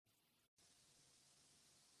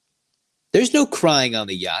There's no crying on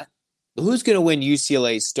the yacht. But who's going to win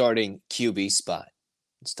UCLA's starting QB spot?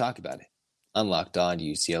 Let's talk about it. Unlocked on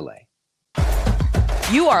UCLA.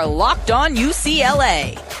 You are Locked On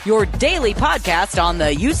UCLA, your daily podcast on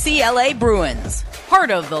the UCLA Bruins.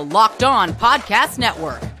 Part of the Locked On Podcast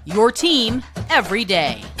Network, your team every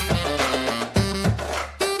day.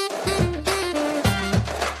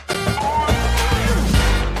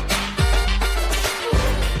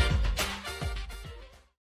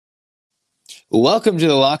 Welcome to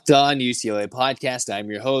the Locked On UCLA podcast. I'm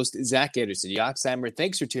your host, Zach Anderson-Yoxheimer.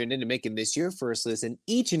 Thanks for tuning in and making this your first listen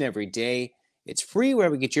each and every day. It's free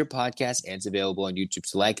wherever you get your podcast, and it's available on YouTube.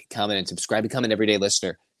 So like, comment, and subscribe. Become an everyday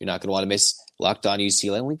listener. You're not going to want to miss Locked On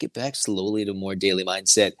UCLA. And we get back slowly to more daily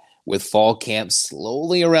mindset with fall camp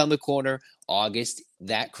slowly around the corner. August,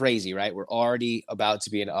 that crazy, right? We're already about to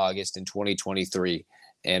be in August in 2023,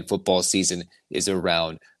 and football season is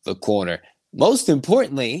around the corner. Most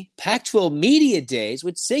importantly, Pac-12 Media Days,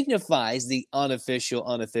 which signifies the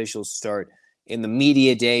unofficial start in the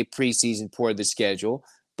Media Day preseason part of the schedule.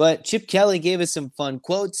 But Chip Kelly gave us some fun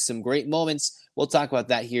quotes, some great moments. We'll talk about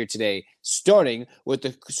that here today, starting with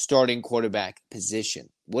the starting quarterback position.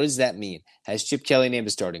 What does that mean? Has Chip Kelly named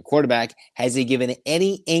a starting quarterback? Has he given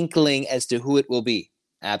any inkling as to who it will be?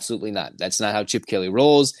 Absolutely not. That's not how Chip Kelly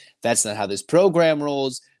rolls. That's not how this program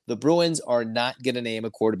rolls. The Bruins are not going to name a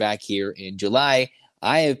quarterback here in July.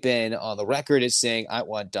 I have been on the record as saying I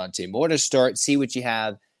want Dante Moore to start, see what you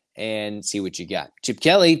have, and see what you got. Chip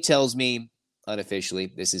Kelly tells me,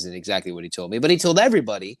 unofficially, this isn't exactly what he told me, but he told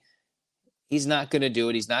everybody he's not going to do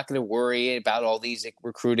it. He's not going to worry about all these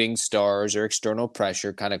recruiting stars or external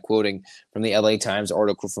pressure, kind of quoting from the LA Times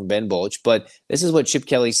article from Ben Bolch. But this is what Chip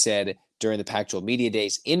Kelly said during the Pac-12 Media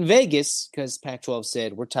Days in Vegas, because Pac-12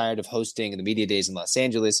 said, we're tired of hosting the Media Days in Los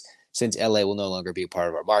Angeles since LA will no longer be a part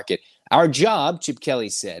of our market. Our job, Chip Kelly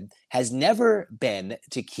said, has never been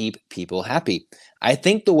to keep people happy. I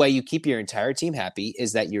think the way you keep your entire team happy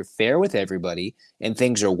is that you're fair with everybody and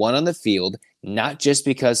things are won on the field, not just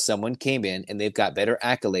because someone came in and they've got better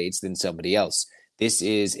accolades than somebody else. This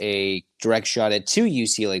is a direct shot at two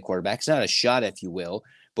UCLA quarterbacks, not a shot, if you will.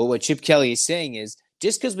 But what Chip Kelly is saying is,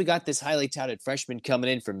 just because we got this highly touted freshman coming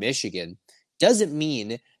in from Michigan doesn't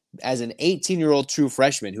mean, as an 18-year-old true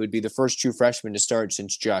freshman, who would be the first true freshman to start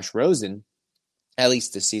since Josh Rosen, at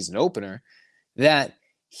least the season opener, that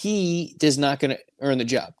he is not going to earn the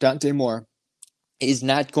job. Dante Moore is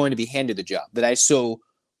not going to be handed the job that I so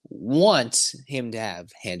want him to have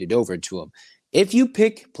handed over to him. If you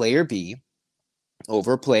pick player B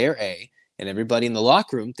over player A, and everybody in the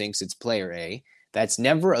locker room thinks it's player A, that's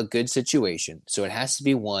never a good situation. So it has to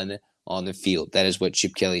be one on the field. That is what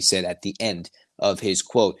Chip Kelly said at the end of his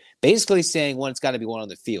quote, basically saying it's got to be one on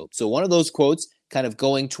the field. So one of those quotes kind of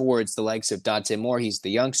going towards the likes of Dante Moore. He's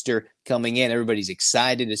the youngster coming in. Everybody's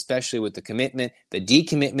excited, especially with the commitment, the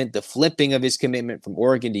decommitment, the flipping of his commitment from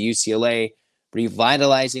Oregon to UCLA,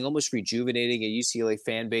 revitalizing, almost rejuvenating a UCLA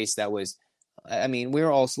fan base that was, we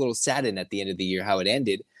were all a little saddened at the end of the year how it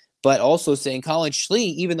ended. But also saying Colin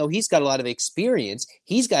Schlee, even though he's got a lot of experience,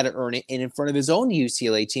 he's got to earn it in front of his own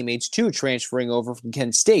UCLA teammates too, transferring over from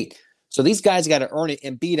Kent State. So these guys got to earn it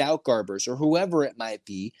and beat out Garbers or whoever it might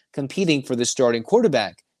be competing for the starting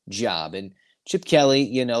quarterback job. And Chip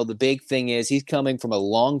Kelly, the big thing is he's coming from a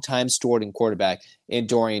long-time starting quarterback in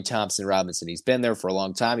Dorian Thompson-Robinson. He's been there for a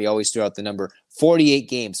long time. He always threw out the number 48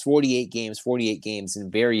 games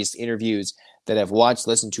in various interviews that I've watched,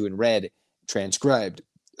 listened to, and read, transcribed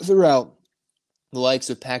throughout the likes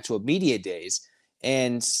of Pac-12 Media Days.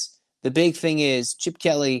 And the big thing is Chip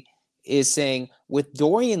Kelly is saying with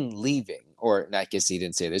Dorian leaving, or I guess he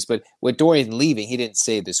didn't say this, but with Dorian leaving, he didn't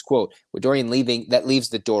say this quote. With Dorian leaving, that leaves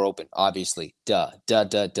the door open, obviously.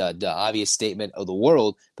 Obvious statement of the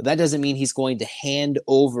world. But that doesn't mean he's going to hand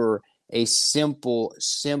over a simple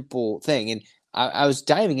thing. And I was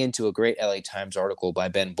diving into a great LA Times article by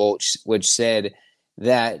Ben Bolch, which said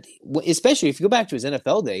that, especially if you go back to his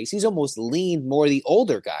NFL days, he's almost leaned more the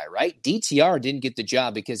older guy, right? DTR didn't get the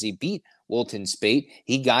job because he beat Wilton Spate.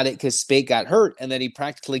 He got it because Spate got hurt, and then he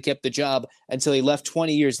practically kept the job until he left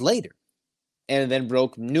 20 years later, and then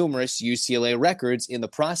broke numerous UCLA records in the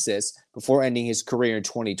process before ending his career in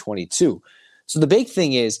 2022. So the big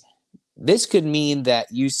thing is, this could mean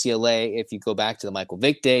that UCLA, if you go back to the Michael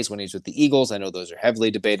Vick days when he was with the Eagles, I know those are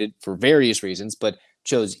heavily debated for various reasons, but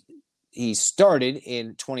he started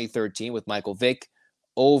in 2013 with Michael Vick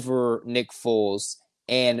over Nick Foles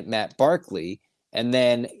and Matt Barkley. And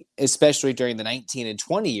then, especially during the 19 and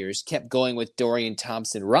 20 years, kept going with Dorian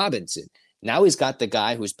Thompson-Robinson. Now he's got the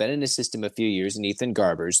guy who's been in the system a few years, and Ethan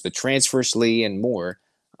Garbers, the transfer Schlee and more.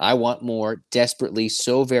 I want more desperately,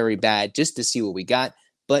 so very bad, just to see what we got.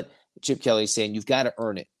 But Chip Kelly's saying you've got to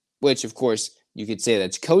earn it, which, of course, you could say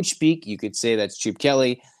that's coach speak. You could say that's Chip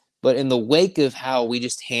Kelly. But in the wake of how we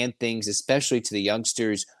just hand things, especially to the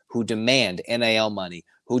youngsters who demand NIL money,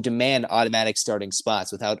 who demand automatic starting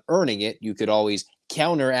spots without earning it, you could always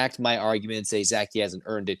counteract my argument and say Zach, he hasn't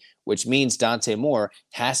earned it, which means Dante Moore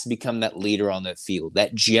has to become that leader on the field,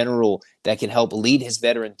 that general that can help lead his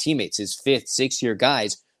veteran teammates, his fifth, sixth-year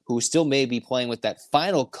guys who still may be playing with that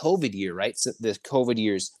final COVID year, right? So the COVID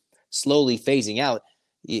year's slowly phasing out.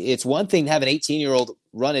 It's one thing to have an 18-year-old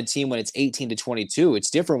run a team when it's 18 to 22.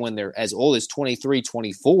 It's different when they're as old as 23,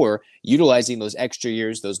 24, utilizing those extra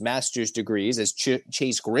years, those master's degrees, as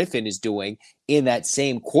Chase Griffin is doing in that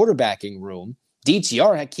same quarterbacking room.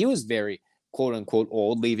 DTR, heck, he was very quote-unquote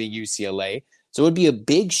old, leaving UCLA. So it would be a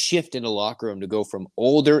big shift in the locker room to go from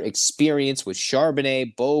older experience with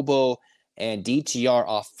Charbonnet, Bobo, and DTR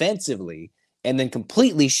offensively, and then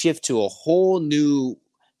completely shift to a whole new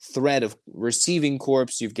thread of receiving corps.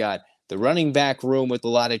 You've got the running back room with a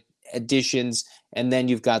lot of additions, and then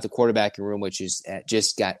you've got the quarterbacking room, which is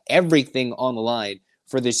just got everything on the line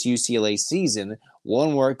for this UCLA season.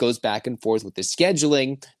 One where it goes back and forth with the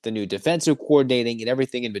scheduling, the new defensive coordinating, and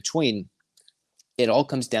everything in between. It all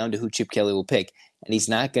comes down to who Chip Kelly will pick, and he's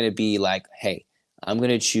not going to be like, hey, I'm going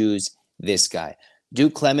to choose this guy.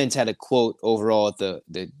 Duke Clemens had a quote overall at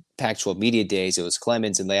the Pac-12 media days. It was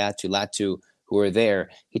Clemens and Latu who were there.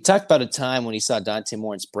 He talked about a time when he saw Dante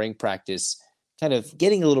Moore in spring practice kind of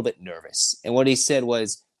getting a little bit nervous. And what he said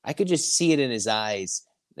was, I could just see it in his eyes.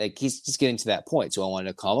 Like he's just getting to that point. So I wanted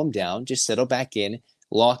to calm him down, just settle back in,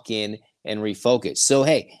 lock in, and refocus. So,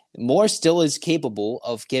 hey, Moore still is capable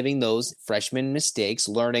of giving those freshman mistakes,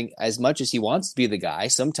 learning as much as he wants to be the guy.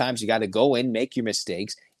 Sometimes you got to go in, make your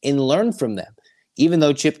mistakes, and learn from them. Even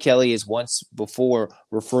though Chip Kelly has once before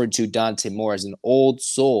referred to Dante Moore as an old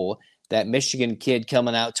soul, that Michigan kid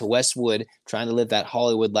coming out to Westwood, trying to live that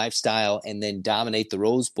Hollywood lifestyle and then dominate the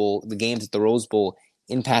Rose Bowl, the games at the Rose Bowl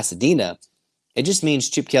in Pasadena, it just means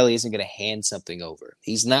Chip Kelly isn't going to hand something over.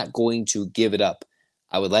 He's not going to give it up.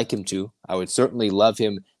 I would like him to. I would certainly love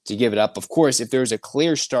him to give it up. Of course, if there's a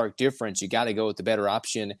clear, stark difference, you got to go with the better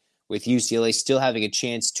option, with UCLA still having a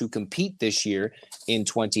chance to compete this year in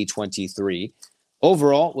 2023.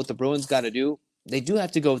 Overall, what the Bruins got to do, they do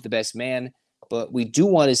have to go with the best man, but we do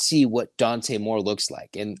want to see what Dante Moore looks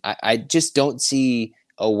like. And I just don't see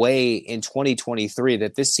a way in 2023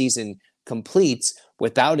 that this season completes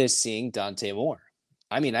without us seeing Dante Moore.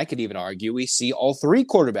 I mean, I could even argue we see all three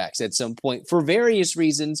quarterbacks at some point for various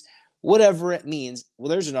reasons, whatever it means.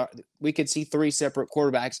 Well, we could see three separate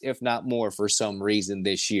quarterbacks, if not more, for some reason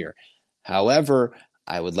this year. However,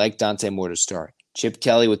 I would like Dante Moore to start. Chip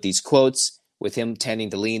Kelly with these quotes, with him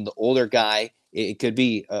tending to lean the older guy, it could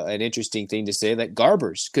be an interesting thing to say that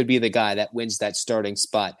Garbers could be the guy that wins that starting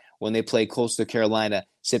spot when they play Coastal Carolina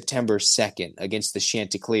September 2nd against the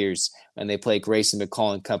Chanticleers, and they play Grayson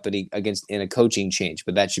McCall and company in a coaching change.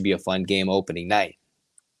 But that should be a fun game opening night.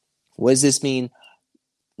 What does this mean?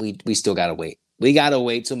 We still got to wait. We got to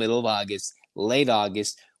wait till middle of August, late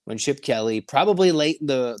August, when Chip Kelly, probably late in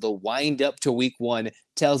the wind up to week one,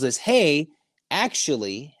 tells us, hey,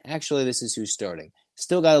 actually, this is who's starting.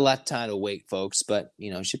 Still got a lot of time to wait, folks, but,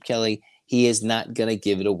 Chip Kelly, he is not going to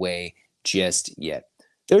give it away just yet.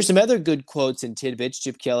 There's some other good quotes and tidbits.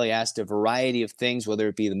 Chip Kelly asked a variety of things, whether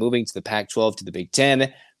it be the moving to the Pac-12 to the Big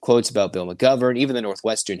Ten, quotes about Bill McGovern, even the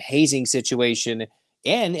Northwestern hazing situation,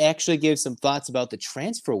 and actually gives some thoughts about the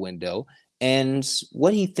transfer window and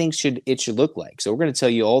what he thinks it should look like. So we're going to tell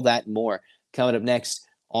you all that and more coming up next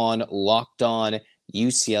on Locked On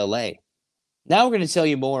UCLA. Now we're going to tell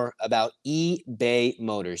you more about eBay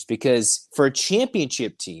Motors, because for a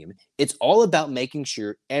championship team, it's all about making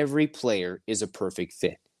sure every player is a perfect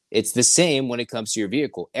fit. It's the same when it comes to your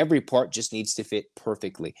vehicle. Every part just needs to fit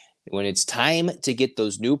perfectly. When it's time to get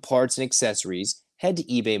those new parts and accessories, head to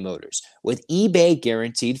eBay Motors. With eBay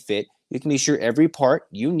Guaranteed Fit, you can be sure every part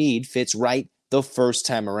you need fits right the first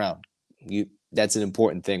time around. That's an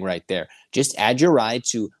important thing right there. Just add your ride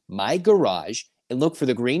to My Garage and look for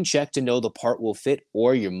the green check to know the part will fit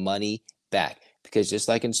or your money back. Because just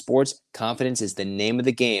like in sports, confidence is the name of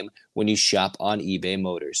the game when you shop on eBay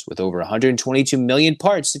Motors. With over 122 million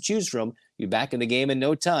parts to choose from, you're back in the game in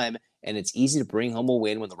no time, and it's easy to bring home a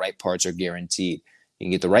win when the right parts are guaranteed. You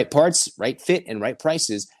can get the right parts, right fit, and right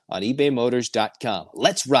prices on ebaymotors.com.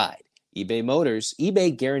 Let's ride. eBay Motors,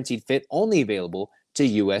 eBay Guaranteed Fit, only available to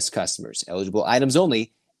U.S. customers. Eligible items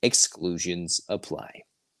only. Exclusions apply.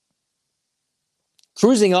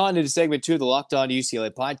 Cruising on into segment 2 of the Locked On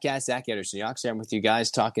UCLA podcast. Zach Anderson-Yoxer, I'm with you guys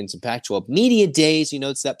talking some Pac-12 media days. You know,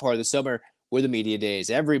 it's that part of the summer where the media days.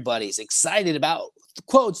 Everybody's excited about the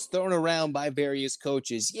quotes thrown around by various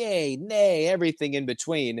coaches. Yay, nay, everything in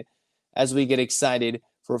between as we get excited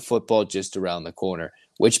for football just around the corner.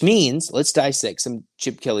 Which means let's dissect some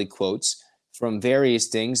Chip Kelly quotes from various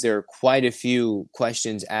things. There are quite a few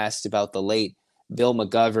questions asked about the late Bill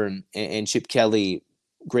McGovern, and Chip Kelly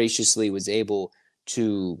graciously was able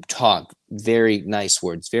to talk very nice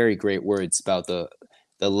words, very great words about the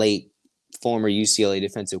late former UCLA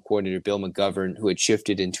defensive coordinator Bill McGovern, who had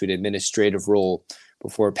shifted into an administrative role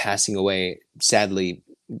before passing away, sadly,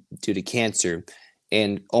 due to cancer.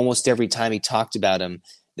 And almost every time he talked about him,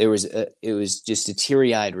 it was just a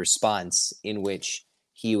teary-eyed response in which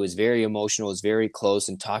he was very emotional, was very close,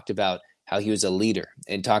 and talked about how he was a leader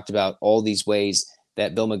and talked about all these ways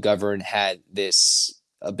that Bill McGovern had this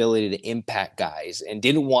ability to impact guys and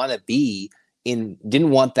didn't want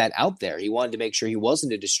that out there. He wanted to make sure he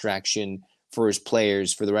wasn't a distraction for his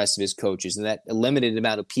players, for the rest of his coaches, and that a limited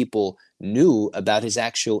amount of people knew about his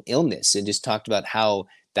actual illness, and just talked about how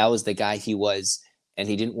that was the guy he was, and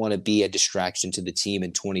he didn't want to be a distraction to the team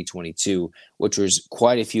in 2022, which was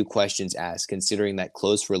quite a few questions asked considering that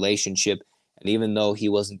close relationship. And even though he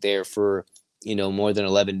wasn't there for, more than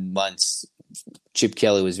 11 months, Chip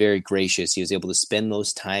Kelly was very gracious. He was able to spend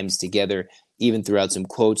those times together, even throughout some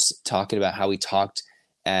quotes, talking about how he talked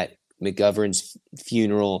at McGovern's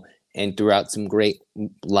funeral and throughout some great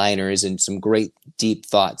liners and some great deep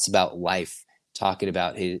thoughts about life, talking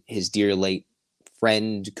about his dear late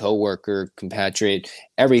friend, coworker, compatriot,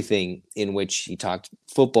 everything in which he talked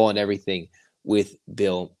football and everything with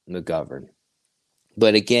Bill McGovern.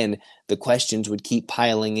 But again, the questions would keep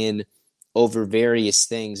piling in over various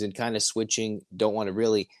things and kind of switching. Don't want to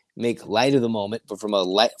really make light of the moment, but from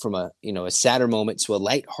a sadder moment to a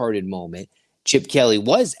lighthearted moment, Chip Kelly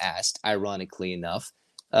was asked, ironically enough,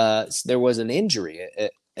 there was an injury,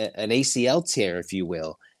 an ACL tear, if you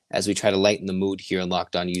will, as we try to lighten the mood here in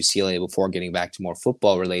Locked On UCLA before getting back to more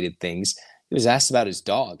football-related things. He was asked about his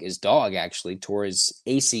dog. His dog actually tore his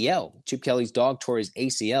ACL. Chip Kelly's dog tore his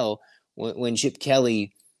ACL when Chip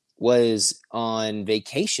Kelly was on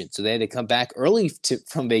vacation. So they had to come back early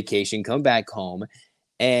from vacation, come back home.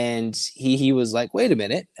 And he was like, wait a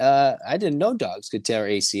minute, I didn't know dogs could tear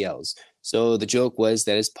ACLs. So the joke was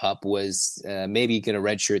that his pup was maybe going to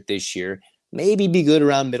redshirt this year, maybe be good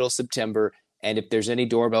around middle September. And if there's any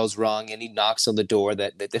doorbells rung, any knocks on the door,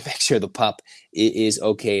 that make sure the pup is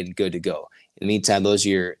okay and good to go. In the meantime, those are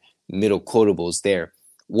your middle quotables there.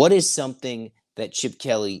 What is something that Chip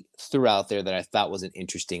Kelly threw out there that I thought was an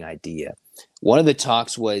interesting idea? One of the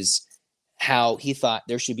talks was how he thought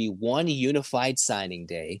there should be one unified signing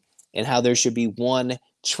day and how there should be one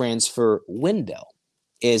transfer window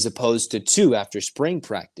as opposed to two after spring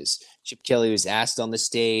practice. Chip Kelly was asked on the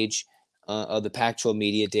stage of the Pac-12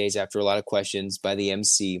 media days after a lot of questions by the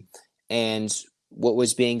MC. And what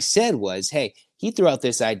was being said was, hey, he threw out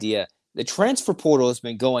this idea. The transfer portal has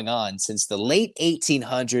been going on since the late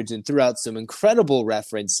 1800s and threw out some incredible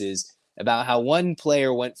references about how one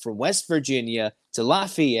player went from West Virginia to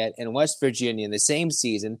Lafayette and West Virginia in the same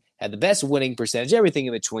season, had the best winning percentage, everything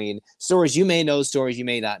in between. Stories you may know, stories you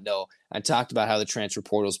may not know. I talked about how the transfer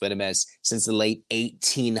portal has been a mess since the late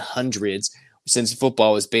 1800s, since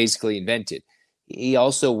football was basically invented. He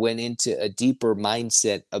also went into a deeper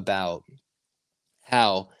mindset about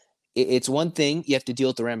how it's one thing, you have to deal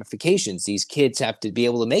with the ramifications. These kids have to be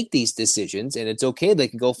able to make these decisions, and it's okay, they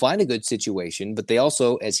can go find a good situation, but they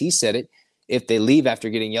also, as he said it, if they leave after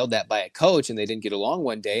getting yelled at by a coach and they didn't get along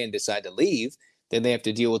one day and decide to leave, then they have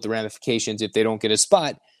to deal with the ramifications if they don't get a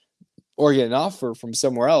spot or get an offer from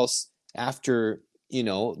somewhere else after,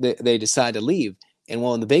 they decide to leave. And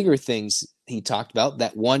one of the bigger things he talked about,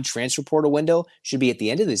 that one transfer portal window should be at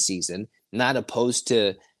the end of the season, not opposed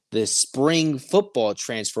to the spring football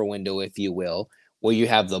transfer window, if you will, where you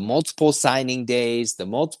have the multiple signing days, the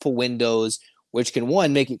multiple windows, which can,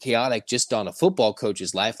 one, make it chaotic just on a football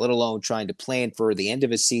coach's life, let alone trying to plan for the end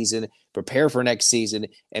of a season, prepare for next season,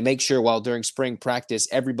 and make sure while during spring practice,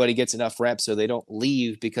 everybody gets enough reps so they don't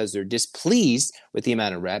leave because they're displeased with the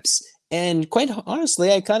amount of reps. And quite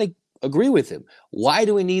honestly, I kind of agree with him. Why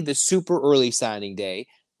do we need the super early signing day?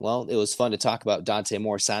 Well, it was fun to talk about Dante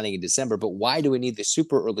Moore signing in December, but why do we need the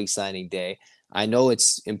super early signing day? I know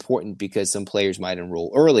it's important because some players might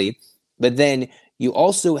enroll early, but then you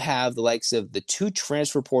also have the likes of the two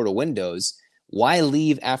transfer portal windows. Why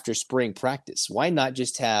leave after spring practice? Why not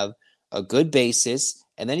just have a good basis,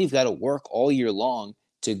 and then you've got to work all year long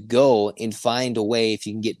to go and find a way if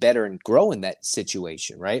you can get better and grow in that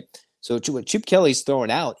situation, right? So what Chip Kelly's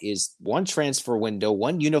throwing out is one transfer window,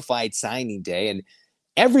 one unified signing day, and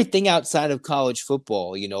everything outside of college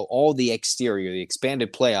football, all the exterior, the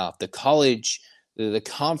expanded playoff, the college, the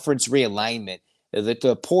conference realignment,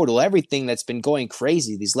 the portal, everything that's been going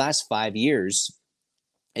crazy these last 5 years,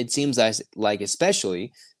 it seems like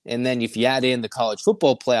especially. And then if you add in the college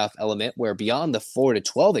football playoff element, where beyond the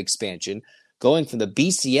 4-12 expansion, going from the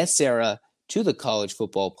BCS era to the college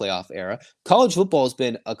football playoff era, college football has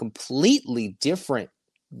been a completely different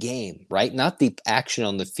game, right? Not the action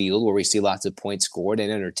on the field where we see lots of points scored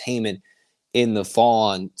and entertainment in the fall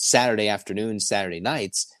on Saturday afternoons, Saturday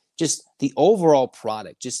nights. Just the overall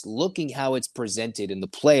product, just looking how it's presented in the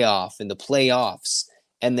playoff and the playoffs,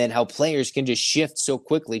 and then how players can just shift so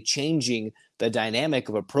quickly, changing the dynamic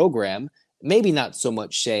of a program. Maybe not so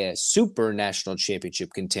much, say, a super national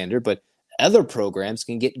championship contender, but other programs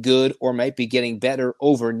can get good or might be getting better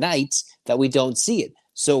overnight that we don't see it.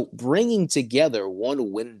 So bringing together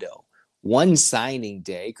one window, one signing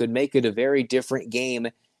day could make it a very different game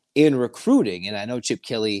in recruiting. And I know Chip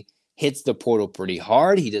Kelly hits the portal pretty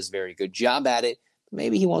hard. He does a very good job at it.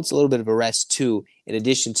 Maybe he wants a little bit of a rest too, in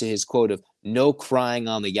addition to his quote of no crying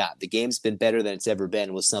on the yacht. The game's been better than it's ever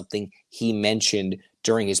been was something he mentioned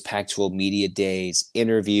during his Pac-12 media days,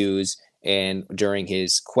 interviews, and during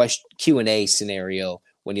his Q&A scenario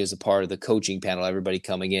when he was a part of the coaching panel, everybody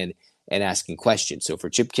coming in and asking questions. So for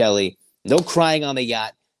Chip Kelly, no crying on the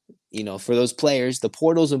yacht. For those players, the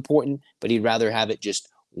portal's important, but he'd rather have it just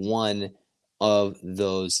one of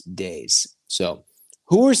those days. So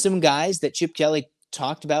who are some guys that Chip Kelly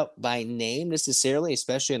talked about by name necessarily,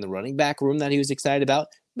 especially in the running back room that he was excited about?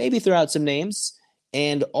 Maybe throw out some names.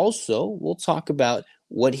 And also we'll talk about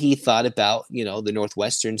what he thought about, the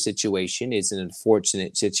Northwestern situation is an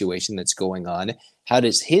unfortunate situation that's going on. How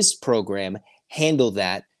does his program handle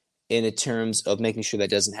that in terms of making sure that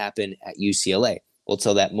doesn't happen at UCLA? We'll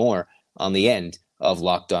tell that more on the end of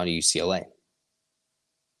Locked On UCLA.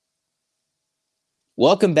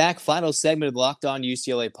 Welcome back. Final segment of the Locked On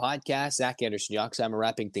UCLA podcast. Zach Anderson-Yoxheimer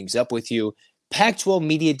wrapping things up with you. Pac-12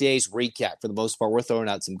 Media Days recap. For the most part, we're throwing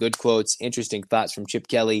out some good quotes, interesting thoughts from Chip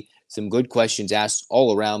Kelly, some good questions asked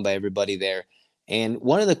all around by everybody there. And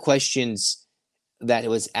one of the questions that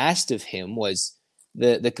was asked of him was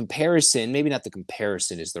the comparison, maybe not the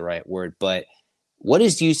comparison is the right word, but what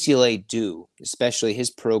does UCLA do, especially his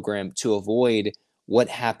program, to avoid what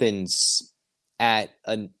happens at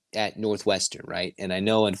Northwestern, right? And I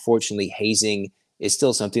know, unfortunately, hazing is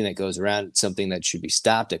still something that goes around. It's something that should be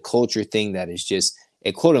stopped, a culture thing that is just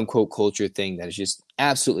a quote-unquote culture thing that is just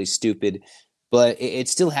absolutely stupid. But it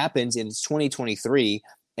still happens, and it's 2023,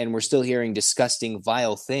 and we're still hearing disgusting,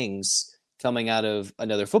 vile things coming out of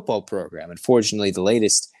another football program. Unfortunately, the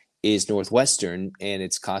latest is Northwestern, and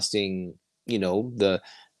it's costing,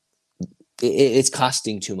 it's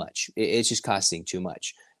costing too much. It's just costing too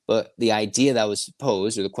much. But the idea that was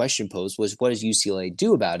posed, or the question posed, was what does UCLA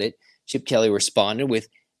do about it? Chip Kelly responded with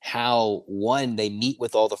how, one, they meet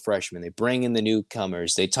with all the freshmen. They bring in the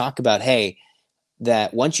newcomers. They talk about, hey,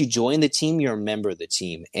 that once you join the team, you're a member of the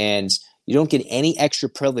team. And you don't get any extra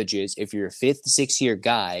privileges if you're a fifth, sixth-year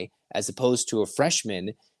guy as opposed to a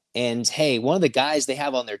freshman. And, hey, one of the guys they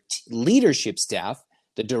have on their leadership staff,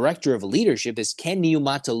 the director of leadership, is Ken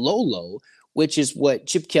Niumatalolo, which is what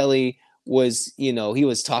Chip Kelly was, he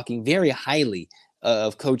was talking very highly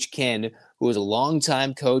of Coach Ken, who was a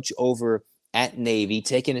longtime coach over at Navy,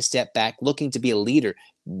 taking a step back, looking to be a leader,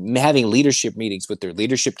 having leadership meetings with their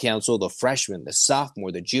leadership council, the freshmen, the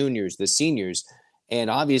sophomore, the juniors, the seniors. And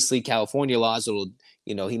obviously California laws,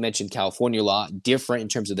 he mentioned California law, different in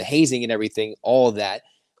terms of the hazing and everything, all of that.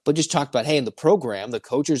 But just talk about, hey, in the program, the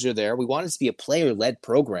coaches are there. We want it to be a player-led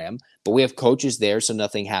program, but we have coaches there so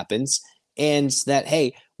nothing happens. And that,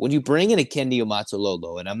 hey, when you bring in a Ken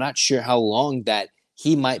Niumatalolo, and I'm not sure how long that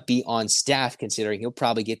he might be on staff, considering he'll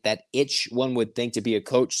probably get that itch, one would think, to be a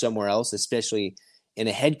coach somewhere else, especially in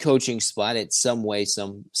a head coaching spot at some way,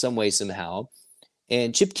 somehow.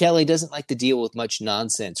 And Chip Kelly doesn't like to deal with much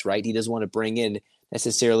nonsense, right? He doesn't want to bring in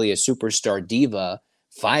necessarily a superstar diva,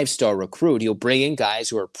 5-star recruit. He'll bring in guys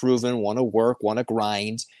who are proven, want to work, want to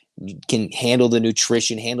grind, can handle the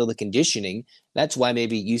nutrition, handle the conditioning. That's why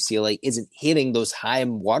maybe UCLA isn't hitting those high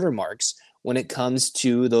watermarks when it comes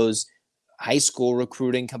to those high school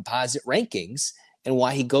recruiting composite rankings, and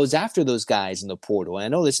why he goes after those guys in the portal. And I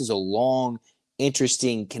know this is a long,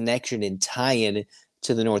 interesting connection and tie-in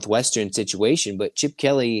to the Northwestern situation, but Chip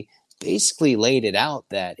Kelly basically laid it out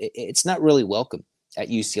that it's not really welcome at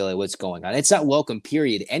UCLA what's going on. It's not welcome,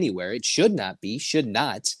 period, anywhere. It should not be, should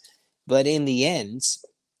not. But in the end,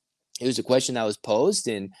 it was a question that was posed.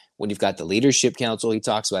 And when you've got the leadership council, he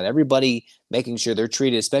talks about everybody making sure they're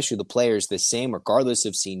treated, especially the players, the same, regardless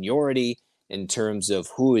of seniority, in terms of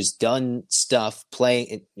who has done stuff,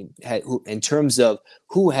 in terms of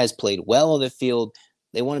who has played well on the field.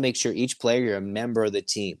 They want to make sure each player you're a member of the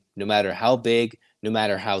team, no matter how big, no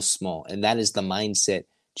matter how small. And that is the mindset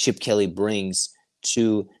Chip Kelly brings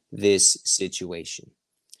to this situation.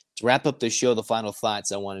 To wrap up the show, the final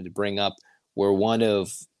thoughts I wanted to bring up were one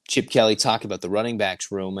of Chip Kelly talking about the running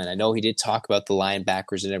backs room, and I know he did talk about the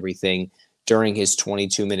linebackers and everything during his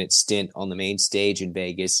 22-minute stint on the main stage in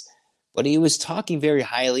Vegas, but he was talking very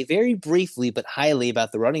highly, very briefly, but highly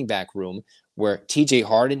about the running back room, where TJ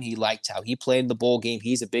Harden, he liked how he played in the bowl game.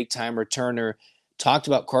 He's a big-time returner. Talked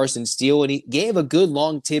about Carson Steele, and he gave a good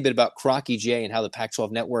long tidbit about Crocky J and how the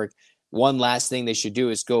Pac-12 network, one last thing they should do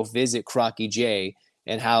is go visit Crocky J,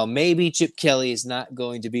 and how maybe Chip Kelly is not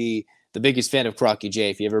going to be the biggest fan of Crocky J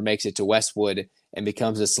if he ever makes it to Westwood and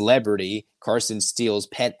becomes a celebrity, Carson Steele's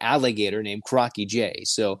pet alligator named Crocky J.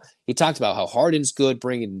 So he talked about how Harden's good,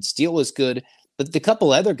 bringing Steele is good, but the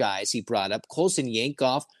couple other guys he brought up, Colson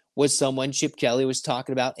Yankoff was someone Chip Kelly was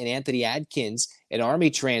talking about, and Anthony Adkins, an Army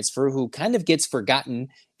transfer who kind of gets forgotten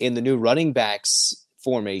in the new running backs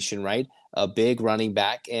formation, right? A big running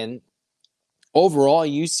back. And overall,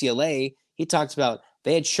 UCLA, he talked about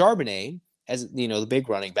they had Charbonnet as, the big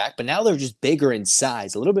running back, but now they're just bigger in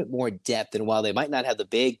size, a little bit more depth. And while they might not have the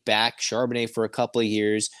big back, Charbonnet for a couple of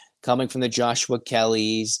years, coming from the Joshua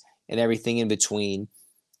Kellys and everything in between,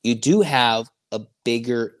 you do have a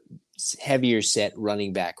bigger, heavier set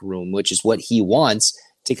running back room, which is what he wants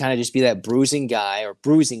to kind of just be that bruising guy or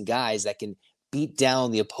bruising guys that can beat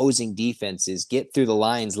down the opposing defenses, get through the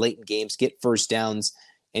lines late in games, get first downs,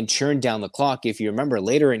 and churn down the clock. If you remember,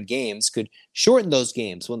 later in games could shorten those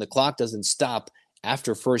games when the clock doesn't stop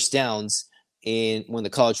after first downs when the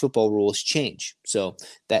college football rules change. So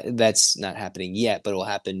that's not happening yet, but it will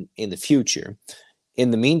happen in the future.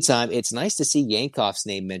 In the meantime, it's nice to see Yankoff's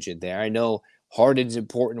name mentioned there. I know Harden's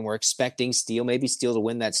important. We're expecting maybe Steele to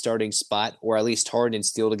win that starting spot, or at least Harden and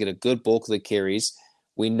Steele to get a good bulk of the carries.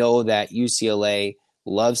 We know that UCLA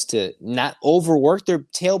loves to not overwork their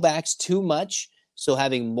tailbacks too much, so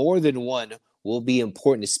having more than one will be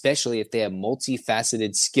important, especially if they have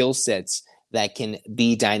multifaceted skill sets that can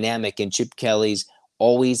be dynamic in Chip Kelly's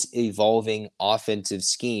always evolving offensive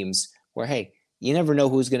schemes where, hey, you never know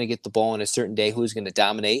who's going to get the ball on a certain day, who's going to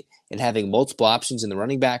dominate, and having multiple options in the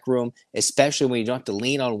running back room, especially when you don't have to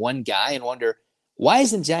lean on one guy and wonder, why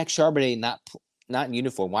isn't Jack Charbonnet not in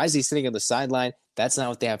uniform? Why is he sitting on the sideline? That's not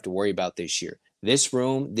what they have to worry about this year. This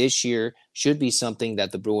room this year should be something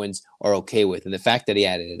that the Bruins are okay with. And the fact that he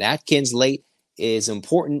added an Atkins late is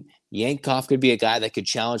important. Yankoff could be a guy that could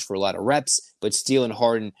challenge for a lot of reps, but Steele and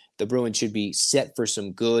Harden, the Bruins should be set for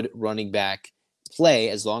some good running back play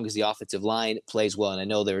as long as the offensive line plays well. And I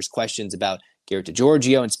know there's questions about Garrett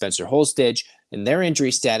DeGiorgio and Spencer Holstege and their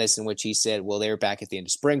injury status, in which he said, well, they're back at the end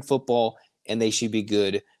of spring football and they should be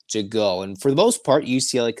good to go. And for the most part,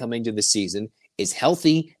 UCLA coming to the season is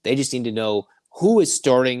healthy. They just need to know who is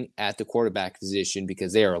starting at the quarterback position,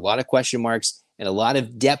 because there are a lot of question marks and a lot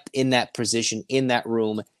of depth in that position, in that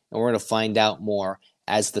room. And we're going to find out more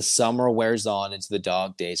as the summer wears on into the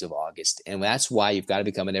dog days of August. And that's why you've got to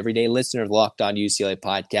become an everyday listener of the Locked On UCLA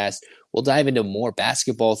podcast. We'll dive into more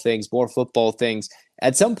basketball things, more football things.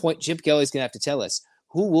 At some point, Chip Kelly's going to have to tell us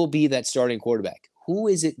who will be that starting quarterback. Who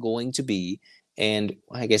is it going to be? And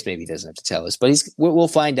I guess maybe he doesn't have to tell us, but we'll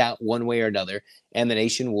find out one way or another. And the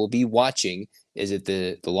nation will be watching. Is it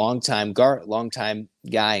the longtime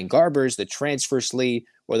guy in Garbers, the transfer sleeve,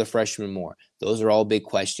 or the freshman Moore? Those are all big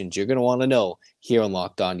questions you're going to want to know here on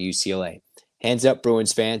Locked On UCLA. Hands up,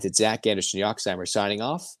 Bruins fans. It's Zach Anderson-Yoxheimer signing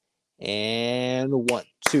off. And 1,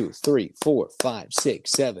 2, 3, 4, 5,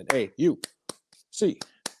 6, 7, 8,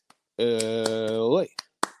 UCLA.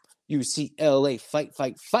 UCLA, fight,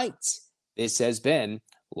 fight, fight. This has been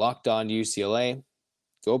Locked On UCLA.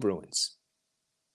 Go Bruins.